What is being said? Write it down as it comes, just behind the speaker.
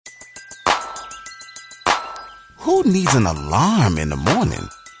Who needs an alarm in the morning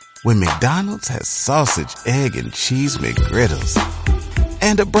when McDonald's has sausage, egg, and cheese McGriddles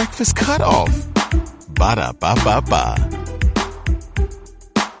and a breakfast cutoff? Ba-da-ba-ba-ba.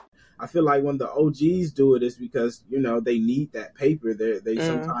 I feel like when the OGs do it, it's because, you know, they need that paper. They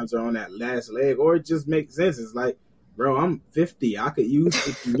sometimes are on that last leg, or it just makes sense. It's like, bro, I'm 50. I could use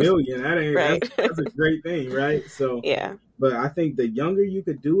 50 million. That's a great thing, right? So, yeah. But I think the younger you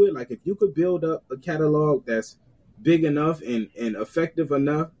could do it, like if you could build up a catalog that's big enough and effective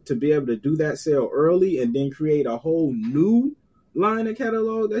enough to be able to do that sale early and then create a whole new line of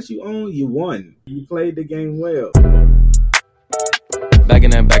catalog that you own, you won. You played the game well. Back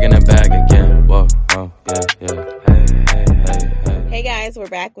in that bag again. Whoa, yeah. Hey guys, we're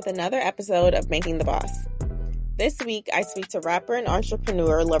back with another episode of Making the Boss. This week, I speak to rapper and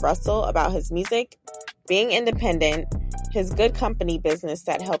entrepreneur LaRussell about his music, being independent, his Good Compenny business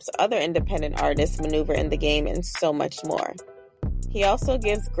that helps other independent artists maneuver in the game, and so much more. He also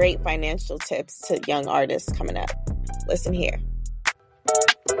gives great financial tips to young artists coming up. Listen here.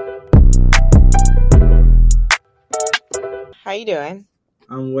 How you doing?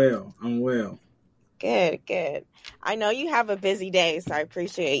 I'm well. Good. I know you have a busy day, so I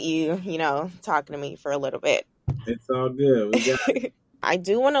appreciate you, talking to me for a little bit. It's all good. We got it. I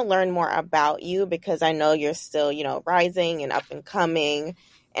do want to learn more about you because I know you're still, rising and up and coming.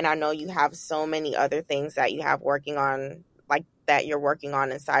 And I know you have so many other things that you have working on, like that you're working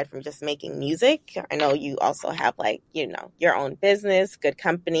on aside from just making music. I know you also have your own business, Good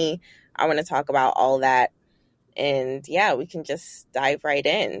Compenny. I want to talk about all that. And yeah, we can just dive right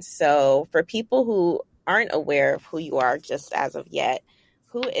in. So for people who aren't aware of who you are just as of yet,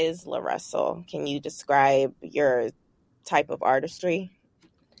 who is LaRussell? Can you describe your type of artistry?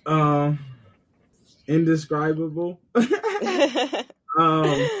 Indescribable. I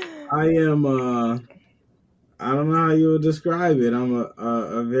am I don't know how you would describe it. I'm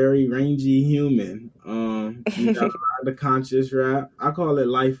a very rangy human. You got a lot of conscious rap. I call it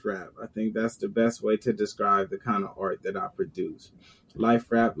life rap. I think that's the best way to describe the kind of art that I produce. Life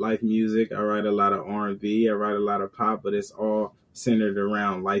rap, life music. I write a lot of R&B. I write a lot of pop, but it's all centered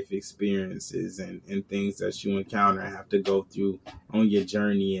around life experiences and things that you encounter and have to go through on your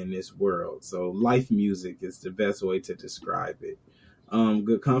journey in this world. So life music is the best way to describe it.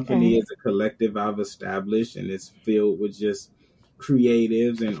 Good Compenny is a collective I've established, and it's filled with just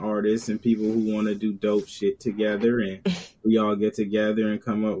creatives and artists and people who want to do dope shit together. And we all get together and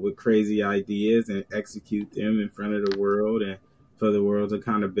come up with crazy ideas and execute them in front of the world and for the world to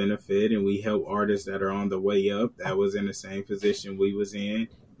kind of benefit. And we help artists that are on the way up that was in the same position we was in,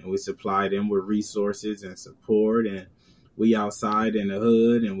 and we supply them with resources and support. And we outside in the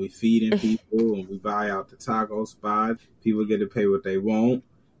hood and we feeding people and we buy out the taco spot. People get to pay what they want.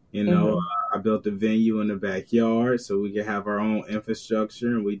 I built a venue in the backyard so we can have our own infrastructure,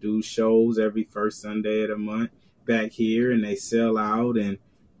 and we do shows every first Sunday of the month back here, and they sell out, and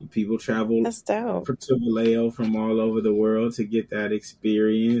people travel to Vallejo from all over the world to get that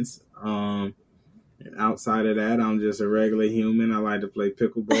experience. And outside of that, I'm just a regular human. I like to play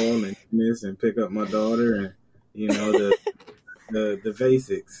pickleball and tennis and pick up my daughter and the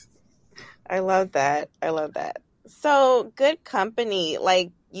basics. I love that. So Good Compenny,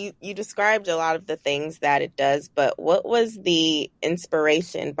 like you described a lot of the things that it does, but what was the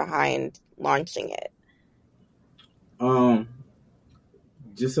inspiration behind launching it?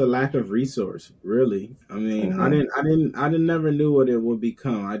 Just a lack of resource, really. I mean, I didn't never knew what it would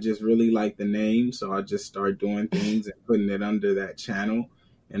become. I just really liked the name, so I just started doing things and putting it under that channel.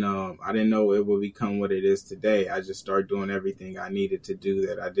 And I didn't know it would become what it is today. I just started doing everything I needed to do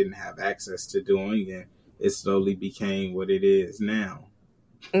that I didn't have access to doing, and it slowly became what it is now.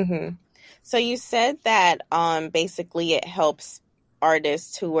 Mm-hmm. So you said that basically it helps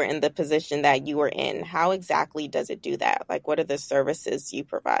artists who were in the position that you were in. How exactly does it do that? Like, what are the services you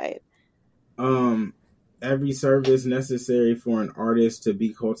provide? Every service necessary for an artist to be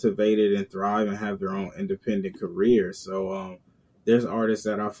cultivated and thrive and have their own independent career. So there's artists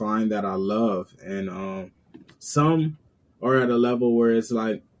that I find that I love, and some are at a level where it's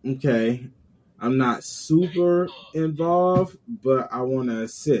like, okay, I'm not super involved, but I want to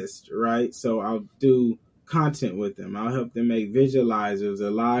assist, right? So I'll do content with them. I'll help them make visualizers or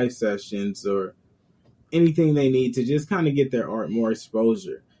live sessions or anything they need to just kind of get their art more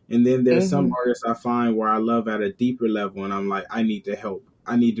exposure. And then there's some artists I find where I love at a deeper level, and I'm like, I need to help.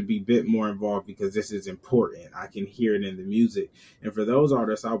 I need to be a bit more involved because this is important. I can hear it in the music. And for those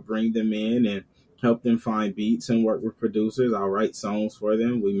artists, I'll bring them in and help them find beats and work with producers. I'll write songs for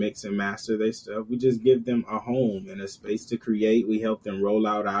them. We mix and master their stuff. We just give them a home and a space to create. We help them roll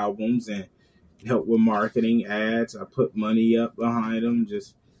out albums and help with marketing, ads. I put money up behind them,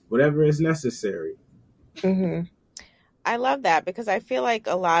 just whatever is necessary. Mm-hmm. I love that because I feel like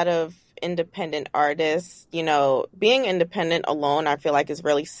a lot of independent artists, being independent alone, I feel like is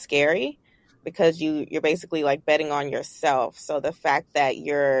really scary because you're basically like betting on yourself. So the fact that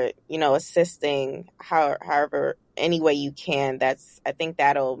you're, assisting however any way you can, I think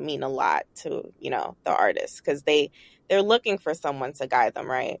that'll mean a lot to, the artists because they're looking for someone to guide them,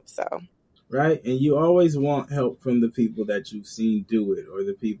 right? So right, and you always want help from the people that you've seen do it or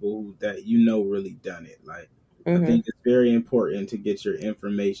the people that really done it. Like, I think it's very important to get your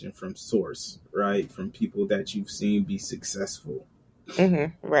information from source, right? From people that you've seen be successful.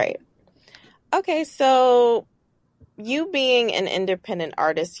 Right. Okay, so you being an independent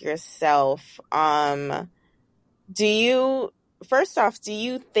artist yourself, do you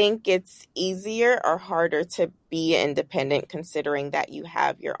think it's easier or harder to be independent considering that you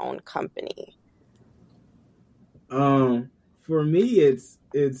have your own company? For me, it's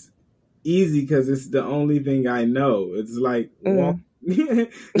easy because it's the only thing I know. It's like walk.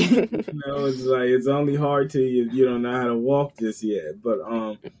 It's like it's only hard to you don't know how to walk just yet. But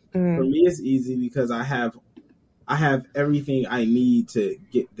for me, it's easy because I have everything I need to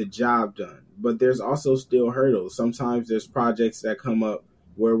get the job done. But there's also still hurdles. Sometimes there's projects that come up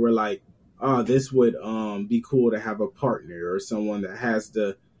where we're like, oh, this would be cool to have a partner or someone that has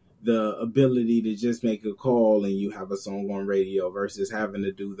the ability to just make a call and you have a song on radio versus having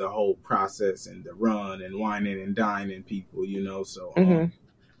to do the whole process and the run and whining and dining people, So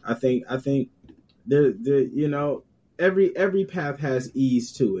I think there every path has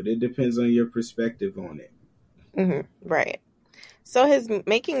ease to it. It depends on your perspective on it. Right. So has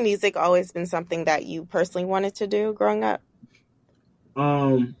making music always been something that you personally wanted to do growing up?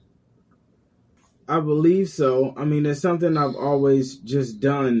 I believe so. I mean, it's something I've always just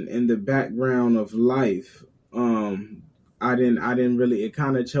done in the background of life. I didn't really, it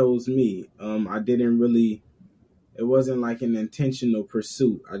kind of chose me. It wasn't like an intentional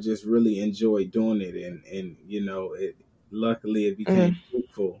pursuit. I just really enjoyed doing it. And luckily it became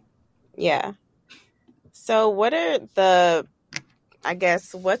fruitful. Yeah. So what's the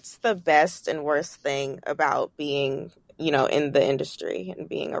best and worst thing about being, in the industry and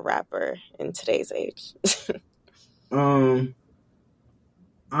being a rapper in today's age? I'm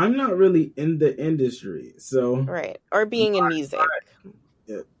not really in the industry, so right. Or being in music.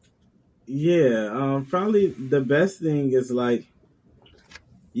 Yeah. Probably the best thing is like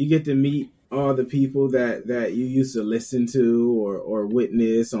you get to meet all the people that you used to listen to or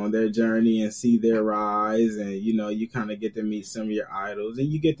witness on their journey and see their rise, and you kind of get to meet some of your idols, and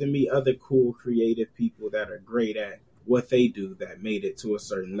you get to meet other cool creative people that are great at what they do that made it to a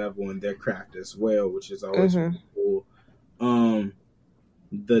certain level in their craft as well, which is always really cool.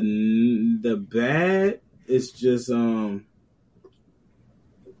 The bad is just the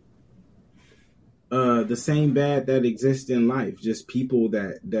same bad that exists in life, just people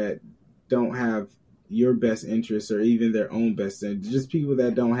that don't have your best interests or even their own best interests, just people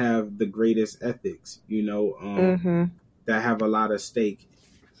that don't have the greatest ethics, that have a lot of stake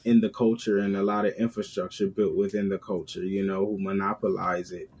in the culture and a lot of infrastructure built within the culture, who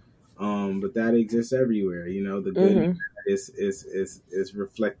monopolize it. But that exists everywhere, the good is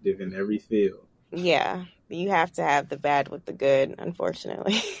reflective in every field. Yeah, you have to have the bad with the good,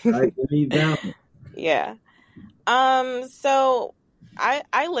 unfortunately. Right, you need balance. Yeah. So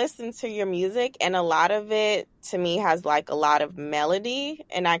I listen to your music, and a lot of it to me has like a lot of melody,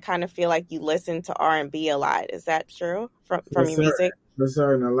 and I kind of feel like you listen to R&B a lot. Is that true from your music? For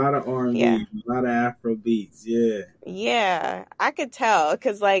certain, a lot of R&B, a lot of Afro beats. Yeah, I could tell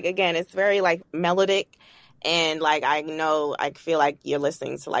because, like, again, it's very like melodic, and like I feel like you're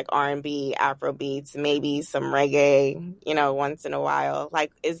listening to like R&B, Afro beats, maybe some reggae, once in a while.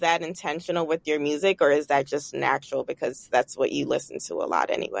 Like, is that intentional with your music, or is that just natural because that's what you listen to a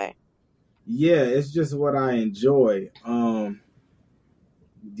lot anyway? Yeah, it's just what I enjoy.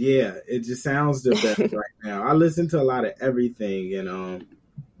 Yeah, it just sounds the best right now. I listen to a lot of everything, and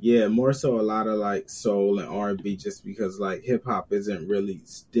more so a lot of like soul and R&B, just because like hip hop isn't really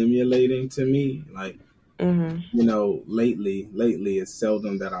stimulating to me. Like, lately it's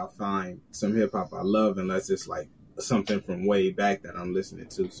seldom that I'll find some hip hop I love unless it's like something from way back that I'm listening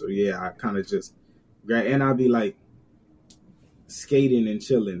to. So yeah, I kind of just and I'll be like skating and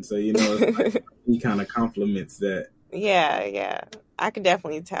chilling. So it's like, he kind of compliments that. Yeah. I could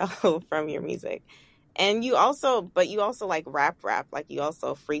definitely tell from your music. And you also like rap, like you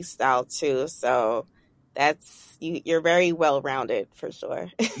also freestyle too. So that's you're very well rounded for sure.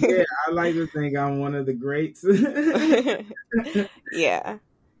 Yeah, I like to think I'm one of the greats. Yeah.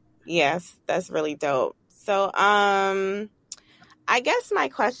 Yes, that's really dope. So, I guess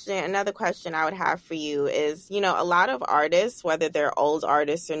another question I would have for you is, a lot of artists, whether they're old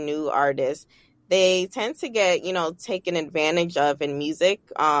artists or new artists, they tend to get, taken advantage of in music,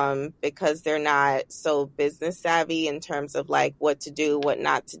 because they're not so business savvy in terms of like what to do, what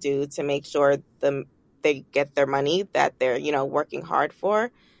not to do to make sure they get their money that they're, working hard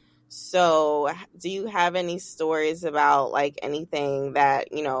for. So, do you have any stories about like anything that,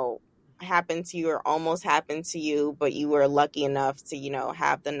 happened to you or almost happened to you, but you were lucky enough to,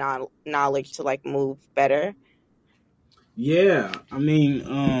 have the knowledge to like move better? Yeah, I mean,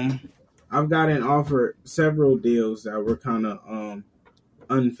 I've gotten offered several deals that were kind of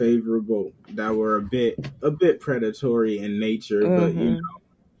unfavorable, that were a bit predatory in nature, but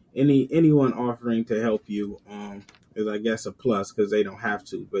anyone offering to help you is, I guess, a plus because they don't have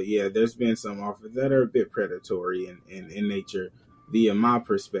to. But yeah, there's been some offers that are a bit predatory in nature via my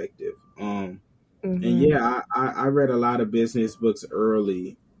perspective. And yeah, I read a lot of business books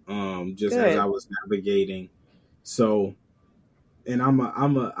early, just as I was navigating. So, and I'm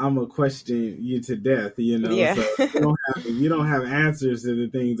a question you to death, Yeah. So if you don't have answers to the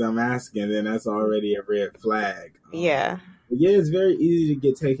things I'm asking, then that's already a red flag. Yeah. Yeah, it's very easy to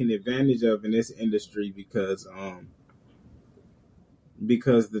get taken advantage of in this industry because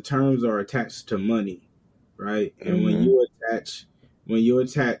the terms are attached to money, right? And when you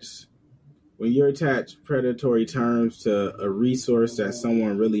attach predatory terms to a resource that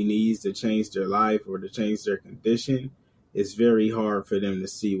someone really needs to change their life or to change their condition, it's very hard for them to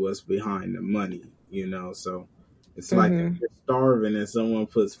see what's behind the money, So it's like if you're starving and someone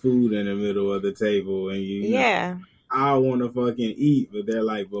puts food in the middle of the table and I want to fucking eat, but they're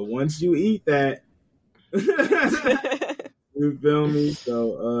like, but once you eat that, you feel me?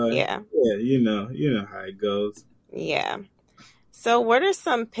 So, you know how it goes. Yeah. So what are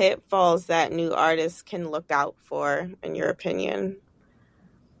some pitfalls that new artists can look out for, in your opinion?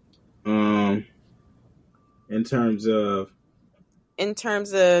 In terms of,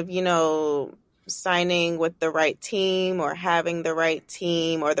 signing with the right team or having the right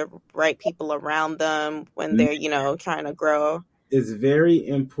team or the right people around them when they're, trying to grow. It's very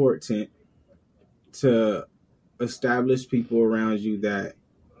important to establish people around you that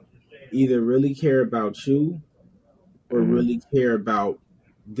either really care about you or really care about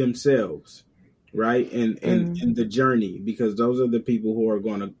themselves, right? And the journey, because those are the people who are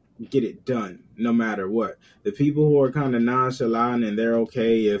going to get it done no matter what. The people who are kind of nonchalant and they're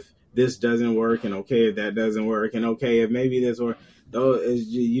okay if this doesn't work and okay if that doesn't work and okay if maybe this or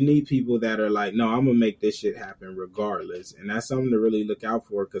you need people that are like, no, I'm gonna make this shit happen regardless. And that's something to really look out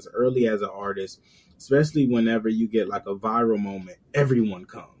for, because early as an artist, especially whenever you get like a viral moment, everyone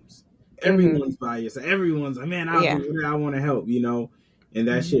comes, everyone's by you, so everyone's like, man, I want to help, and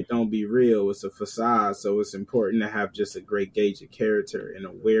that shit don't be real. It's a facade. So it's important to have just a great gauge of character and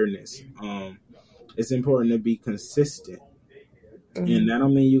awareness. It's important to be consistent. And that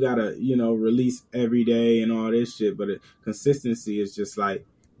don't mean you gotta, release every day and all this shit, but consistency is just like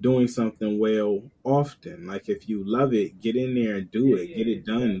doing something well often. Like if you love it, get in there and do it, get it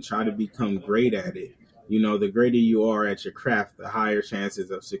done, and try to become great at it. The greater you are at your craft, the higher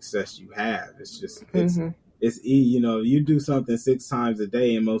chances of success you have. It's just, it's you do something 6 times a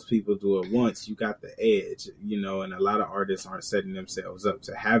day and most people do it once, you got the edge, and a lot of artists aren't setting themselves up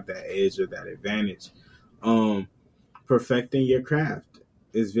to have that edge or that advantage. Perfecting your craft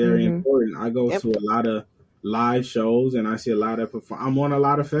is very important. I go to a lot of live shows and I see a lot of I'm on a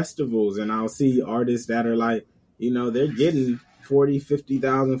lot of festivals and I'll see artists that are like, they're getting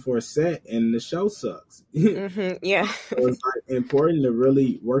 40,000-50,000 for a set and the show sucks. Yeah. So it's like important to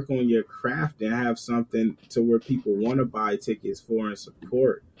really work on your craft and have something to where people want to buy tickets for and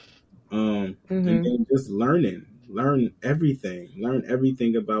support. And then just learn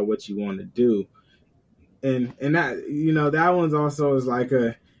everything about what you want to do. And that, that one's also is like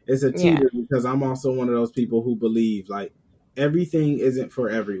it's a teeter, because I'm also one of those people who believe like everything isn't for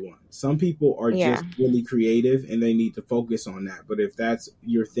everyone. Some people are just really creative and they need to focus on that. But if that's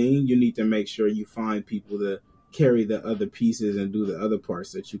your thing, you need to make sure you find people to carry the other pieces and do the other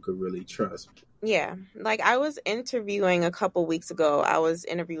parts that you could really trust. Yeah. Like I was interviewing a couple weeks ago, I was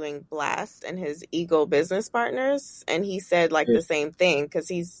interviewing Blast and his Eagle business partners. And he said like the same thing, because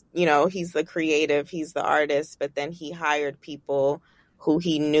he's, he's the creative, he's the artist, but then he hired people who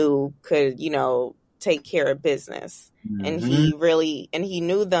he knew could, take care of business. And he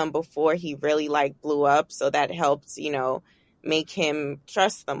knew them before he really like blew up. So that helped, make him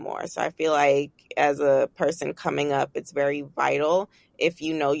trust them more. So I feel like as a person coming up, it's very vital. If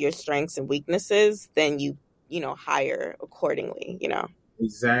you know your strengths and weaknesses, then you hire accordingly,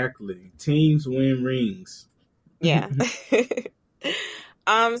 Exactly. Teams win rings. Yeah.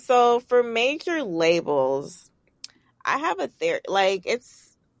 So for major labels, I have a theory. Like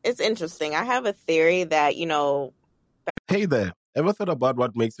it's interesting. I have a theory that, Hey there, ever thought about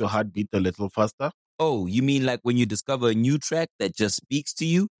what makes your heart beat a little faster? Oh, you mean like when you discover a new track that just speaks to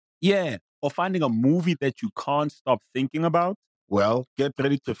you? Yeah, or finding a movie that you can't stop thinking about. Well, get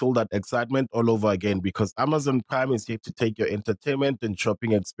ready to feel that excitement all over again because Amazon Prime is here to take your entertainment and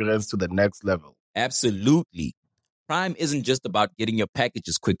shopping experience to the next level. Absolutely. Prime isn't just about getting your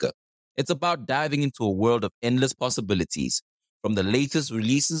packages quicker. It's about diving into a world of endless possibilities, from the latest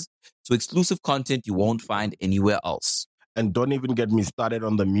releases to exclusive content you won't find anywhere else. And don't even get me started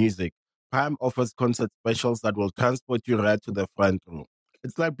on the music. Prime offers concert specials that will transport you right to the front row.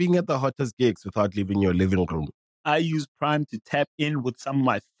 It's like being at the hottest gigs without leaving your living room. I use Prime to tap in with some of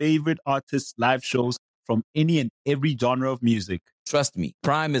my favorite artists' live shows from any and every genre of music. Trust me,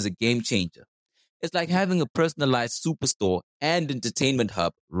 Prime is a game changer. It's like having a personalized superstore and entertainment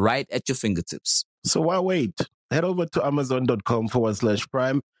hub right at your fingertips. So why wait? Head over to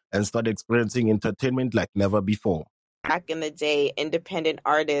amazon.com/prime and start experiencing entertainment like never before. back in the day, independent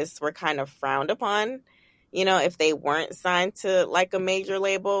artists were kind of frowned upon, if they weren't signed to like a major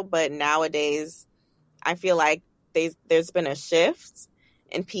label. But nowadays, I feel like there's been a shift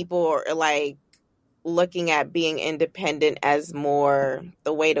and people are like looking at being independent as more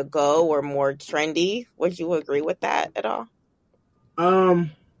the way to go or more trendy. Would you agree with that at all?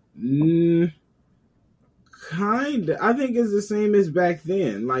 Kind of. I think it's the same as back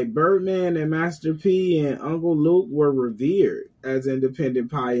then. Like Birdman and Master P and Uncle Luke were revered as independent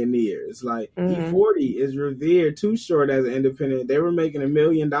pioneers. Like E40 is revered. Too Short as an independent. They were making $1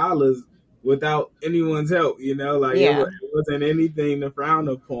 million without anyone's help. It wasn't anything to frown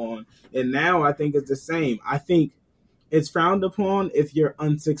upon. And now I think it's the same. I think it's frowned upon if you're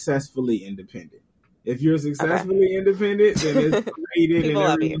unsuccessfully independent. If you're successfully independent, then it's graded and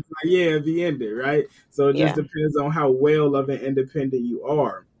everyone's like, be ended, right? So it just depends on how well of an independent you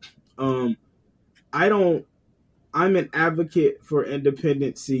are. I'm an advocate for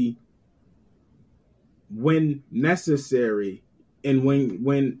independency when necessary and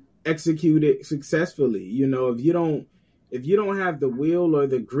when executed successfully. If you don't have the will or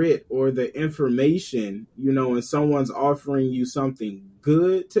the grit or the information, and someone's offering you something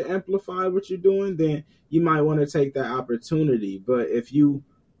good to amplify what you're doing, then you might want to take that opportunity. But if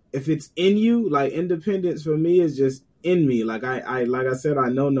it's in you, like independence for me is just in me. Like I said, I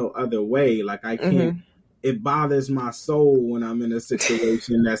know no other way. Like I can't. It bothers my soul when I'm in a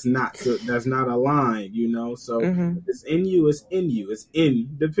situation that's not aligned. So if it's in you, it's in you. It's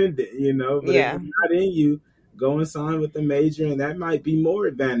independent. But if it's not in you, go and sign with the major, and that might be more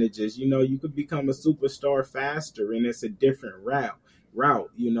advantages. You could become a superstar faster, and it's a different route.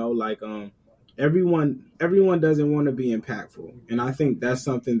 Everyone doesn't want to be impactful, and I think that's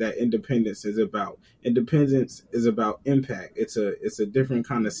something that independence is about. Independence is about impact. It's a different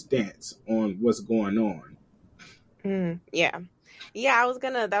kind of stance on what's going on. That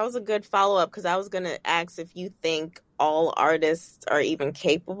was a good follow-up, because I was gonna ask if you think all artists are even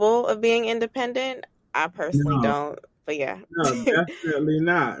capable of being independent. I personally don't, but No, definitely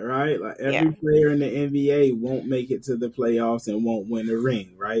not, right? Like every player in the NBA won't make it to the playoffs and won't win a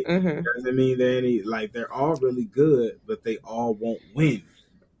ring, right? Doesn't mean they're all really good, but they all won't win.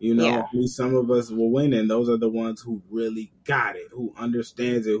 Only some of us will win, and those are the ones who really got it, who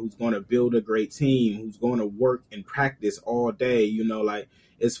understands it, who's going to build a great team, who's going to work and practice all day.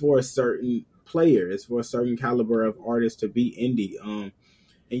 It's for a certain player, it's for a certain caliber of artist to be indie.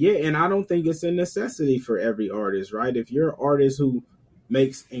 And I don't think it's a necessity for every artist, right? If you're an artist who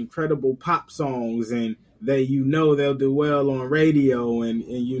makes incredible pop songs and they'll do well on radio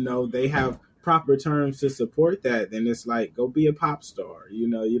and they have proper terms to support that, then it's like, go be a pop star. You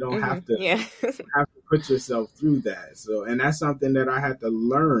don't have to have to put yourself through that. So, and that's something that I had to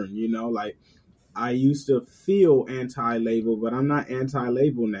learn. Like I used to feel anti-label, but I'm not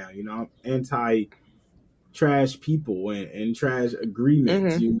anti-label now. I'm anti trash people and trash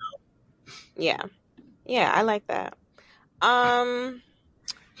agreements. I like that.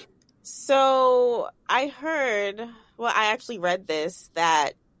 So I heard, I actually read this,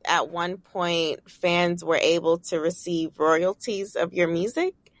 that at one point fans were able to receive royalties of your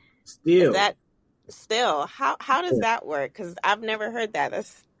music. Still, how does that work? Because I've never heard that.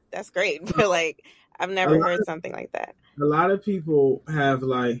 That's great, but I've never heard something like that. A lot of people have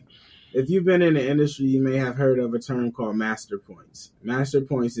if you've been in the industry, you may have heard of a term called master points. Master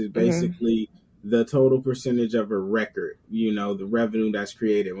points is basically the total percentage of a record, the revenue that's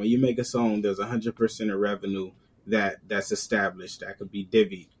created. When you make a song, there's 100% of revenue that's established that could be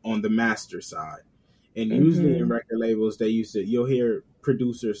divvied on the master side. And usually in record labels, you'll hear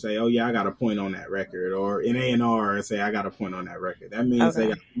producers say, "Oh yeah, I got a point on that record," or in A&R say, "I got a point on that record." That means they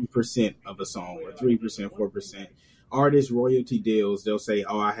got 1% of a song, or 3%, 4%. Artist royalty deals, they'll say,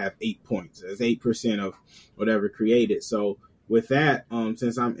 "Oh, I have 8 points. That's 8% of whatever created." So with that,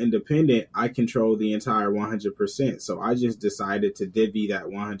 since I'm independent, I control the entire 100%. So I just decided to divvy that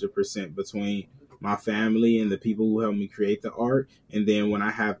 100% between my family and the people who help me create the art. And then when I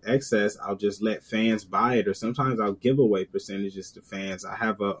have excess, I'll just let fans buy it, or sometimes I'll give away percentages to fans. I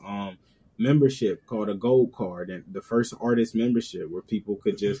have a membership called a gold card, and the first artist membership, where people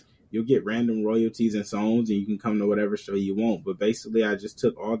could you'll get random royalties and songs, and you can come to whatever show you want. But basically, I just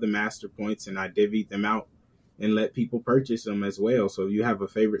took all the master points and I divvied them out and let people purchase them as well. So if you have a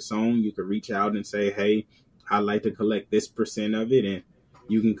favorite song, you could reach out and say, "Hey, I'd like to collect this percent of it," and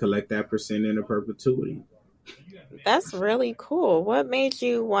you can collect that percent in a perpetuity. That's really cool. What made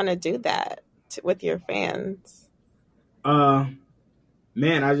you want to do that with your fans?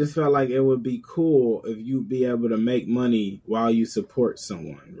 Man, I just felt like it would be cool if you'd be able to make money while you support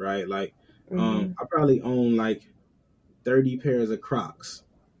someone, right? Like, I probably own like 30 pairs of Crocs.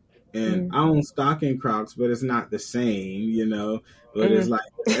 And I own stock in Crocs, but it's not the same, But it's like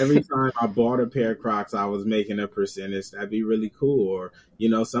every time I bought a pair of Crocs, I was making a percentage. That'd be really cool. Or,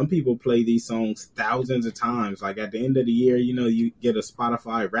 some people play these songs thousands of times. Like at the end of the year, you get a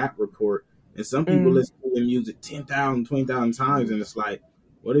Spotify rap report, and some people listen to the music 10,000, 20,000 times. And it's like,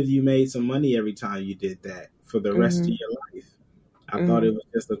 what if you made some money every time you did that for the rest of your life? I thought it was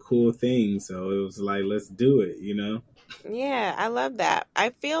just a cool thing. So it was like, let's do it, Yeah, I love that. I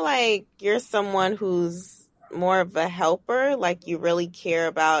feel like you're someone who's more of a helper. Like you really care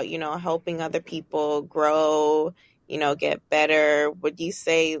about, helping other people grow, get better. Would you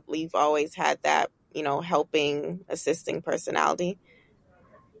say you've always had that, helping, assisting personality?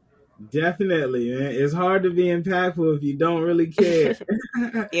 Definitely, man. It's hard to be impactful if you don't really care.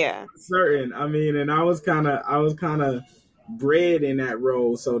 Yeah. Certain. I mean, and I was kind of bred in that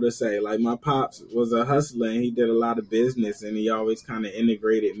role, so to say. Like my pops was a hustler and he did a lot of business, and he always kind of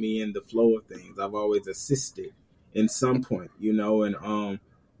integrated me in the flow of things. I've always assisted in some point, and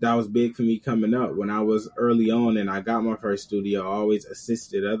that was big for me coming up. When I was early on and I got my first studio, I always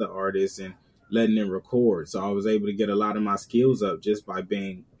assisted other artists and letting them record. So I was able to get a lot of my skills up just by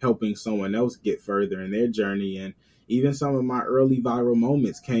helping someone else get further in their journey. And even some of my early viral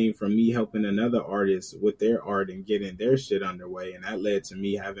moments came from me helping another artist with their art and getting their shit underway. And that led to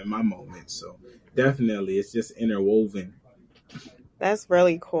me having my moments. So definitely it's just interwoven. That's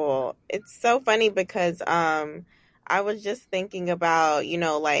really cool. It's so funny because I was just thinking about,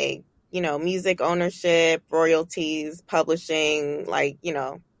 music ownership, royalties, publishing,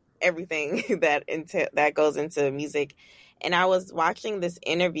 everything that goes into music. And I was watching this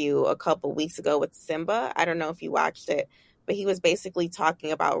interview a couple weeks ago with Simba. I don't know if you watched it, but he was basically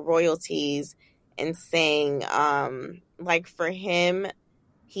talking about royalties and saying, for him,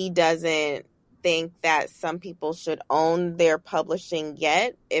 he doesn't think that some people should own their publishing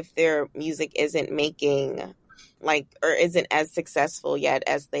yet if their music isn't making or isn't as successful yet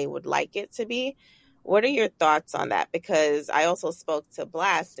as they would like it to be. What are your thoughts on that? Because I also spoke to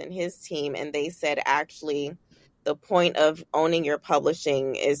Blast and his team, and they said actually the point of owning your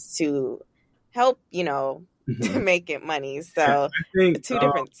publishing is to help, to make it money. So I think, two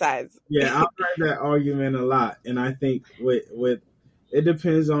different sides. Yeah, I've heard that argument a lot. And I think with it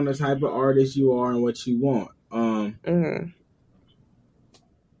depends on the type of artist you are and what you want.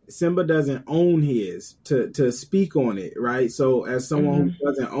 Simba doesn't own his to speak on it, right? So as someone who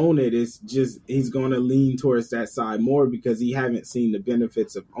doesn't own it, it's just he's going to lean towards that side more because he haven't seen the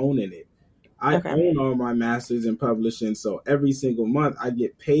benefits of owning it. I own all my masters and publishing, so every single month I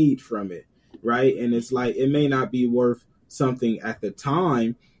get paid from it, right? And it's like it may not be worth something at the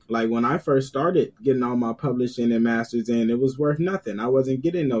time. Like when I first started getting all my publishing and masters in, it was worth nothing. I wasn't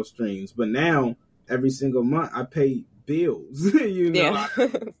getting no streams, but now every single month I pay bills, I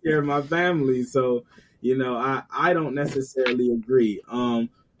take care of my family. So, I don't necessarily agree.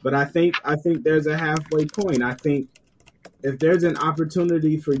 But I think there's a halfway point. I think if there's an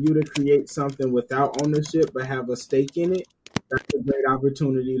opportunity for you to create something without ownership but have a stake in it, that's a great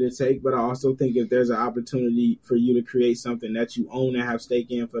opportunity to take. But I also think if there's an opportunity for you to create something that you own and have stake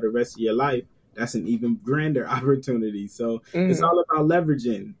in for the rest of your life, that's an even grander opportunity. So it's all about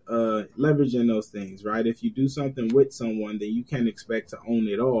leveraging those things, right? If you do something with someone, then you can't expect to own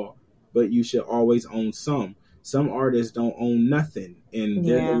it all, but you should always own some. Some artists don't own nothing, and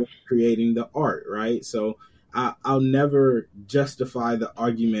they're creating the art, right? So I'll never justify the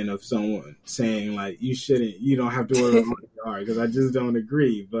argument of someone saying like you don't have to worry about your art, because I just don't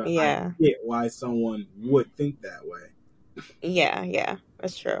agree. But I get why someone would think that way. Yeah,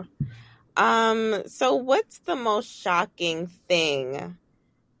 that's true. So what's the most shocking thing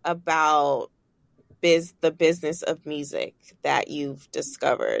about the business of music that you've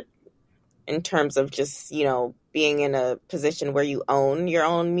discovered, in terms of just, being in a position where you own your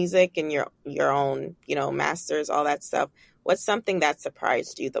own music and your own, masters, all that stuff? What's something that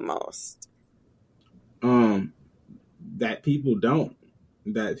surprised you the most? That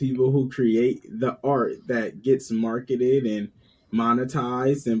people who create the art that gets marketed and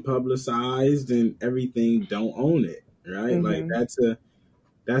monetized and publicized and everything don't own it, right? Mm-hmm. Like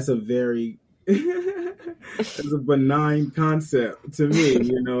that's a very it's a benign concept to me.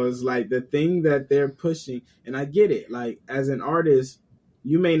 It's like the thing that they're pushing, and I get it. Like, as an artist,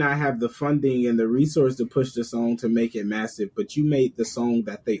 you may not have the funding and the resource to push the song to make it massive, but you made the song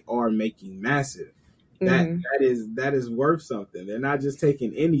that they are making massive. That is worth something. They're not just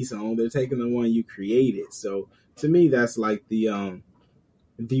taking any song; they're taking the one you created. So to me, that's like the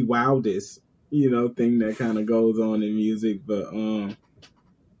wildest thing that kind of goes on in music. But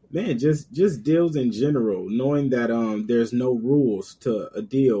man, just deals in general, knowing that there's no rules to a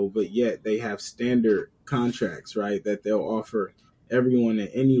deal, but yet they have standard contracts, right, that they'll offer everyone and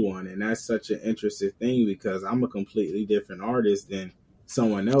anyone. And that's such an interesting thing, because I'm a completely different artist than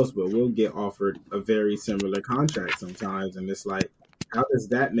someone else, but we'll get offered a very similar contract sometimes. And it's like, how does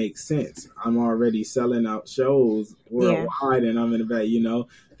that make sense? I'm already selling out shows worldwide, and I'm in the back,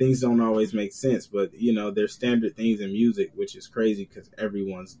 things don't always make sense, but there's standard things in music, which is crazy because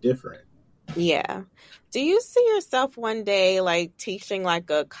everyone's different. Yeah. Do you see yourself one day like teaching like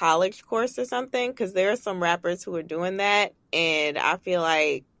a college course or something? Because there are some rappers who are doing that, and I feel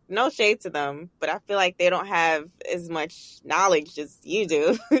like, no shade to them, but I feel like they don't have as much knowledge as you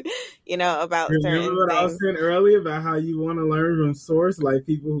do, about certain things. Remember what I was saying earlier about how you want to learn from source, like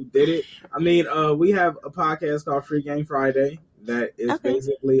people who did it? I mean, we have a podcast called Free Game Friday that is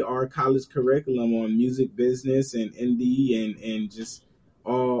basically our college curriculum on music business and indie and just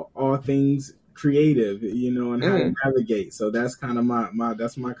all things creative, and how to navigate. So that's kind of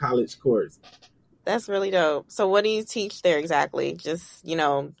my college course. That's really dope. So what do you teach there exactly? Just,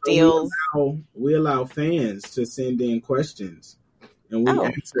 deals? We allow fans to send in questions, and we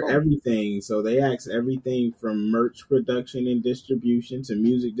answer everything. So they ask everything from merch production and distribution to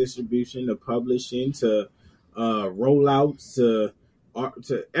music distribution to publishing to rollouts to art,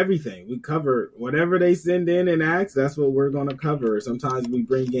 to everything. We cover whatever they send in and ask. That's what we're going to cover. Sometimes we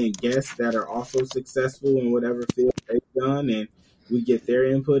bring in guests that are also successful in whatever field they've done, and we get their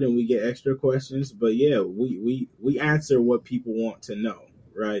input and we get extra questions. But yeah, we answer what people want to know,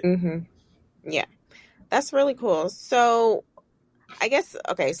 right? Mm-hmm. Yeah, that's really cool. So I guess,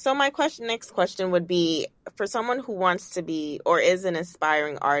 so my next question would be, for someone who wants to be or is an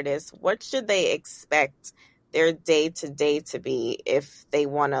aspiring artist, what should they expect their day-to-day to be if they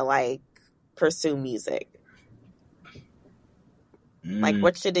want to like pursue music? Like,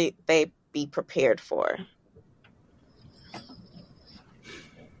 what should they be prepared for?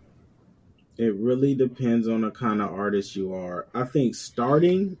 It really depends on the kind of artist you are. I think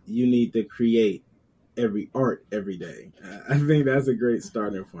starting, you need to create art every day. I think that's a great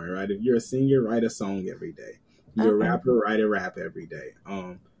starting point, right? If you're a singer, write a song every day. You're a rapper, write a rap every day.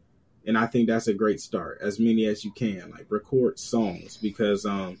 And I think that's a great start. As many as you can, like record songs, because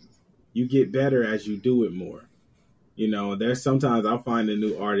you get better as you do it more. There's sometimes I'll find a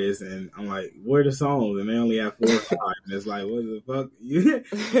new artist and I'm like, where are the songs? And they only have 4 or 5. And it's like, what the fuck?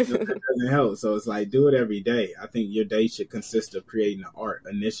 That doesn't help. So it's like, do it every day. I think your day should consist of creating the art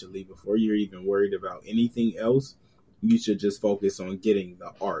initially before you're even worried about anything else. You should just focus on getting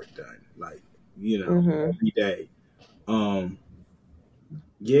the art done. Like, every day.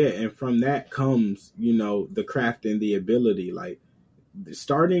 Yeah, and from that comes, the craft and the ability. Like,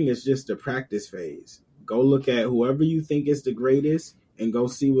 starting is just a practice phase. Go look at whoever you think is the greatest and go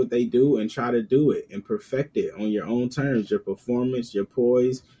see what they do and try to do it and perfect it on your own terms, your performance, your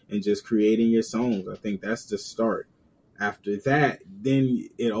poise, and just creating your songs. I think that's the start. After that, then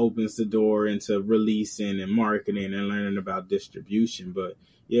it opens the door into releasing and marketing and learning about distribution. But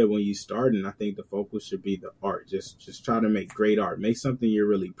yeah, when you start, and I think the focus should be the art. Just try to make great art. Make something you're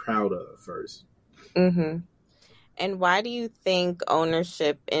really proud of first. Mm-hmm. And why do you think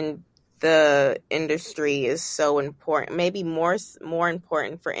ownership in the industry is so important? Maybe more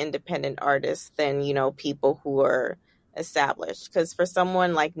important for independent artists than, people who are established. Because for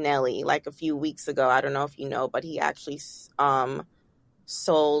someone like Nelly, like a few weeks ago, I don't know if you know, but he actually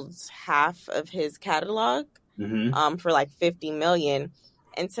sold half of his catalog. for like 50 million.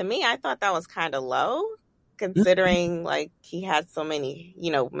 And to me, I thought that was kind of low, considering like he had so many,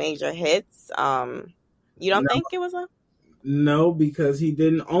 major hits. You don't think it was low? No, because he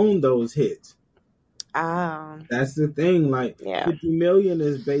didn't own those hits. That's the thing. Like 50 million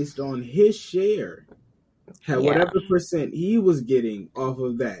is based on his share. Whatever percent he was getting off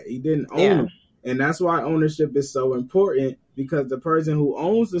of that, he didn't own them. And that's why ownership is so important, because the person who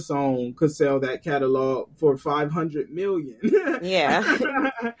owns the song could sell that catalog for 500 million.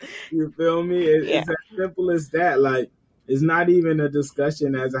 You feel me? It's as simple as that. Like, it's not even a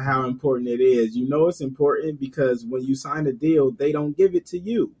discussion as to how important it is. It's important because when you sign a deal, they don't give it to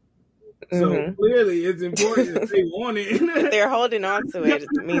you. So clearly it's important if they want it. If they're holding on to it,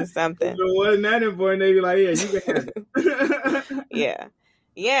 it means something. If it wasn't that important, they'd be like, yeah, you can have it.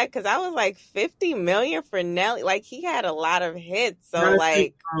 Yeah, because I was like 50 million for Nelly. Like, he had a lot of hits. So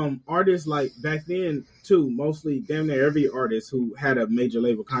like artists like back then too, mostly damn near every artist who had a major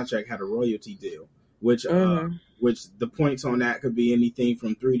label contract had a royalty deal, which the points on that could be anything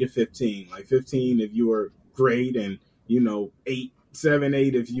from 3 to 15. Like 15 if you were great, and 8, 7,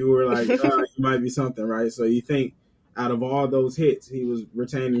 8 if you were like you might be something, right? So you think out of all those hits, he was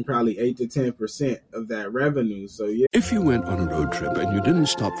retaining probably 8 to 10% of that revenue. So yeah. If you went on a road trip and you didn't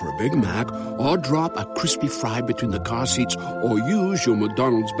stop for a Big Mac or drop a crispy fry between the car seats or use your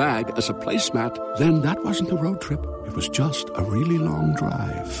McDonald's bag as a placemat, then that wasn't a road trip. It was just a really long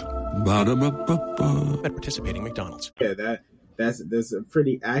drive. Ba-da-ba-ba-ba. At participating McDonald's. Yeah, that's a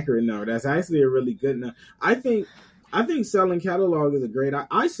pretty accurate number. That's actually a really good number. I think selling catalog is a great.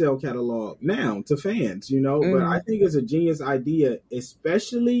 I sell catalog now to fans, but I think it's a genius idea,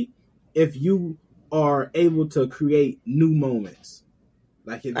 especially if you are able to create new moments.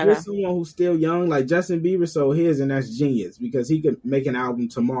 Like if you're someone who's still young, like Justin Bieber sold his, and that's genius because he could make an album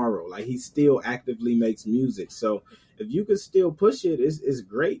tomorrow. Like he still actively makes music. So if you could still push it, it's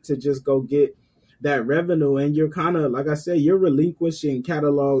great to just go get that revenue. And you're kind of, like I said, you're relinquishing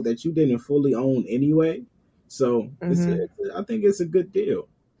catalog that you didn't fully own anyway. So I think it's a good deal.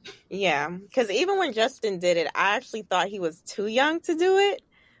 Yeah, because even when Justin did it, I actually thought he was too young to do it.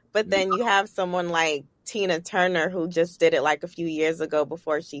 But then you have someone like Tina Turner who just did it like a few years ago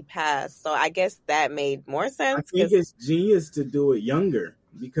before she passed. So I guess that made more sense. I think it's genius to do it younger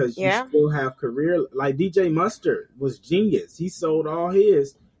because you still have career. Like DJ Mustard was genius. He sold all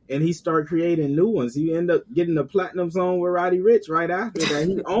his. And he started creating new ones. He ended up getting a platinum song with Roddy Ricch right after that.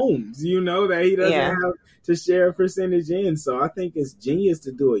 He owns, that he doesn't have to share a percentage in. So I think it's genius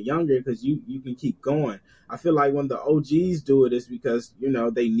to do it younger because you can keep going. I feel like when the OGs do it, it's because,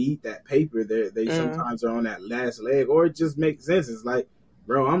 they need that paper. They sometimes are on that last leg, or it just makes sense. It's like,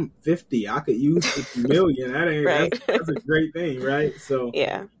 bro, I'm 50. I could use 50 million. That's a great thing, right? So,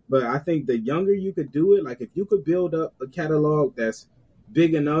 but I think the younger you could do it, like if you could build up a catalog that's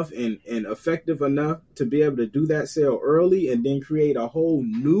big enough and effective enough to be able to do that sale early and then create a whole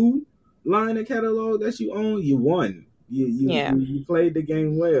new line of catalog that you own, you won. You played the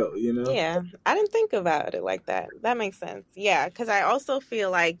game well, Yeah, I didn't think about it like that. That makes sense. Yeah, because I also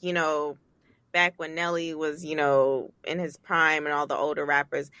feel like, back when Nelly was, in his prime and all the older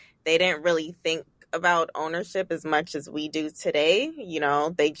rappers, they didn't really think about ownership as much as we do today.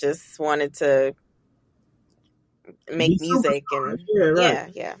 They just wanted to make music and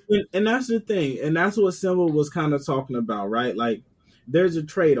and that's the thing, and that's what Symbol was kind of talking about, right? Like there's a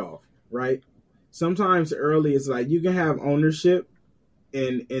trade-off, right? Sometimes early it's like you can have ownership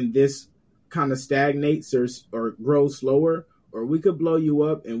and this kind of stagnates or grows slower, or we could blow you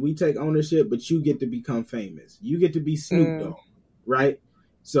up and we take ownership, but you get to become famous. You get to be Snoop Dogg, right?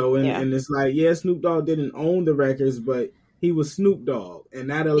 So and it's like, Snoop Dogg didn't own the records, but he was Snoop Dogg, and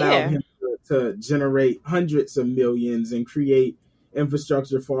that allowed him to generate hundreds of millions and create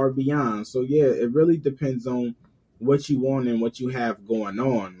infrastructure far beyond. So it really depends on what you want and what you have going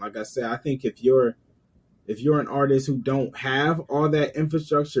on. Like I said, I think if you're an artist who don't have all that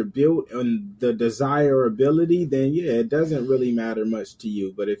infrastructure built and the desire or ability, then it doesn't really matter much to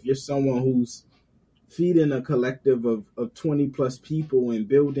you. But if you're someone who's feeding a collective of 20 plus people and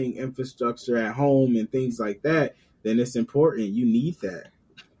building infrastructure at home and things like that, then it's important. You need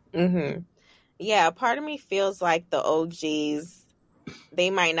that. Yeah, part of me feels like the OGs,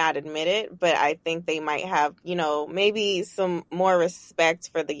 they might not admit it, but I think they might have, maybe some more respect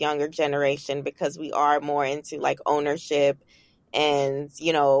for the younger generation because we are more into like ownership and,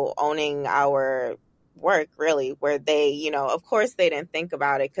 owning our work really, where they, of course they didn't think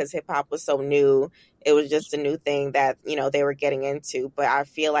about it because hip hop was so new. It was just a new thing that, they were getting into. But I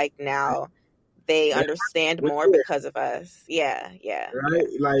feel like now they understand more because of us. Yeah. Right?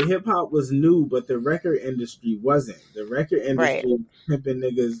 Like hip hop was new, but the record industry wasn't. The record industry was pimping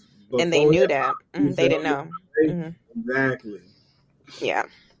niggas before and they knew hip-hop. that. They didn't know. Exactly. Yeah.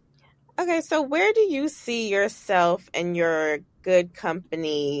 Okay, so where do you see yourself and your Good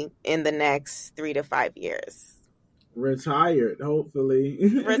Company in the next 3 to 5 years? Retired, hopefully.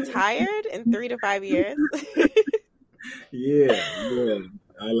 Retired in 3 to 5 years? Yeah.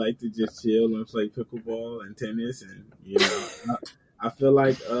 I like to just chill and play pickleball and tennis, and I feel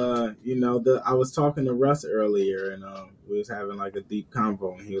like I was talking to Russ earlier, and we was having like a deep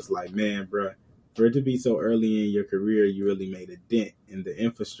convo, and he was like, "Man, bro, for it to be so early in your career, you really made a dent in the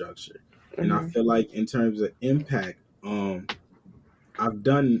infrastructure." And I feel like in terms of impact, I've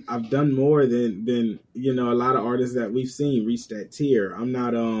done more than a lot of artists that we've seen reach that tier. I'm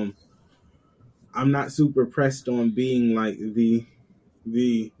not super pressed on being like the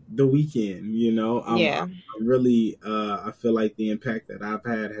weekend, I'm really I feel like the impact that I've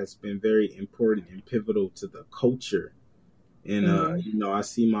had has been very important and pivotal to the culture. And I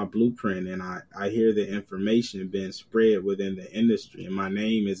see my blueprint, and I hear the information being spread within the industry, and my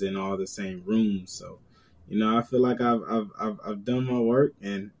name is in all the same rooms. So I feel like I've done my work,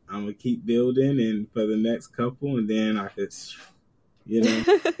 and I'm gonna keep building, and for the next couple, and then I could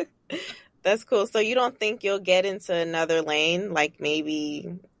That's cool. So you don't think you'll get into another lane, like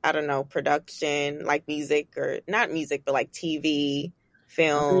maybe, I don't know, production, like music, or not music, but like TV,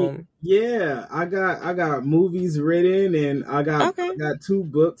 film? I got movies written, and I got 2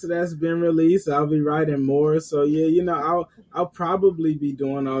 books that's been released. I'll be writing more. So I'll probably be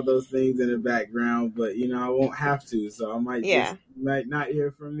doing all those things in the background, but I won't have to. So I might not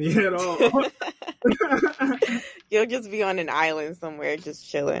hear from me at all. You'll just be on an island somewhere, just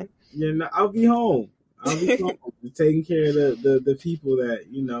chilling. I'll be home. Taking care of the people that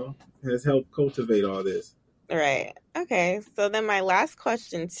has helped cultivate all this. Right. Okay. So then my last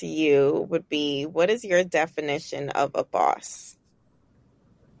question to you would be, what is your definition of a boss?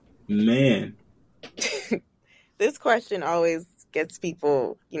 Man. This question always gets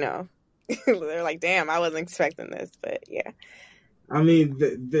people, they're like, damn, I wasn't expecting this, but yeah. I mean,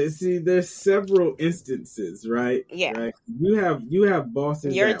 there's several instances, right? Yeah. Right? You have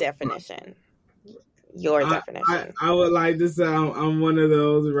bosses. Your definition. I would like to say I'm one of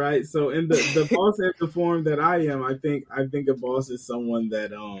those, right? So in the boss in the form that I am, I think a boss is someone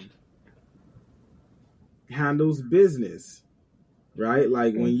that handles business, right?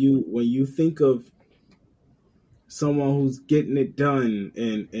 Like when you think of someone who's getting it done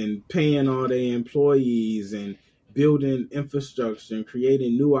and paying all their employees and building infrastructure and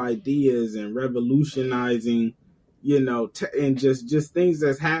creating new ideas and revolutionizing, and just things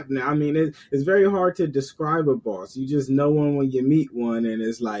that's happening. I mean, it's very hard to describe a boss. You just know one when you meet one, and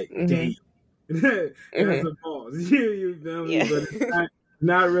it's like, damn, that's a boss. You feel me? But it's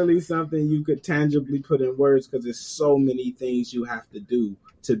not really something you could tangibly put in words, because there's so many things you have to do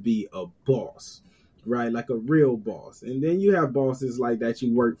to be a boss. Right, like a real boss. And then you have bosses like that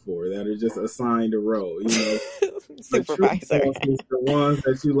you work for that are just assigned a role, Supervisor. Bosses, the ones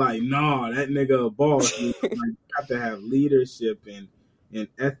that you like, nah, that nigga a boss. You have to have leadership and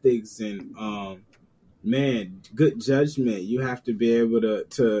ethics and good judgment. You have to be able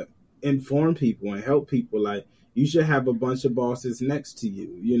to inform people and help people. Like, you should have a bunch of bosses next to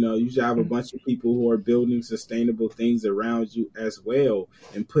you. You should have a bunch of people who are building sustainable things around you as well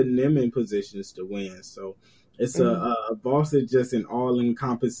and putting them in positions to win. So it's a boss is just an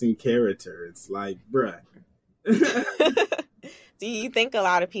all-encompassing character. It's like, bruh. Do you think a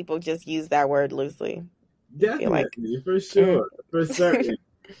lot of people just use that word loosely? Definitely, for sure, for certain.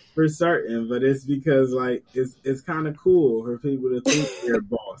 For certain, but it's because like it's kind of cool for people to think they're a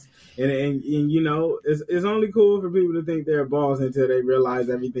boss, and it's only cool for people to think they're a boss until they realize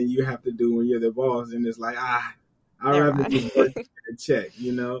everything you have to do when you're the boss, and it's like I'd rather just work and get a check,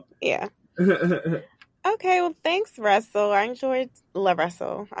 Yeah. Okay, well, thanks, Russell.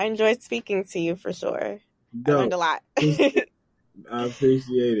 LaRussell. I enjoyed speaking to you for sure. I learned a lot. I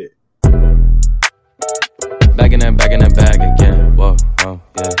appreciate it. Back in that bag again. Whoa, yeah.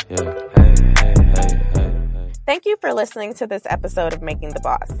 Hey. Thank you for listening to this episode of Making the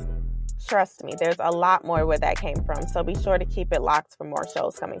Boss. Trust me, there's a lot more where that came from, so be sure to keep it locked for more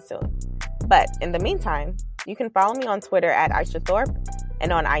shows coming soon. But in the meantime, you can follow me on Twitter at Isha Thorpe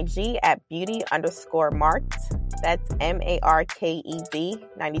and on IG at beauty_marked. That's MARKED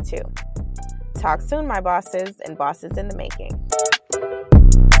 92. Talk soon, my bosses and bosses in the making.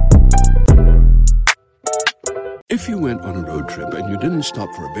 If you went on a road trip and you didn't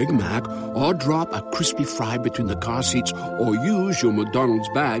stop for a Big Mac or drop a crispy fry between the car seats or use your McDonald's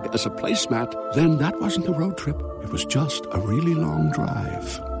bag as a placemat, then that wasn't a road trip. It was just a really long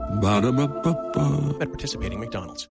drive. Ba-da-ba-ba-ba. At participating McDonald's.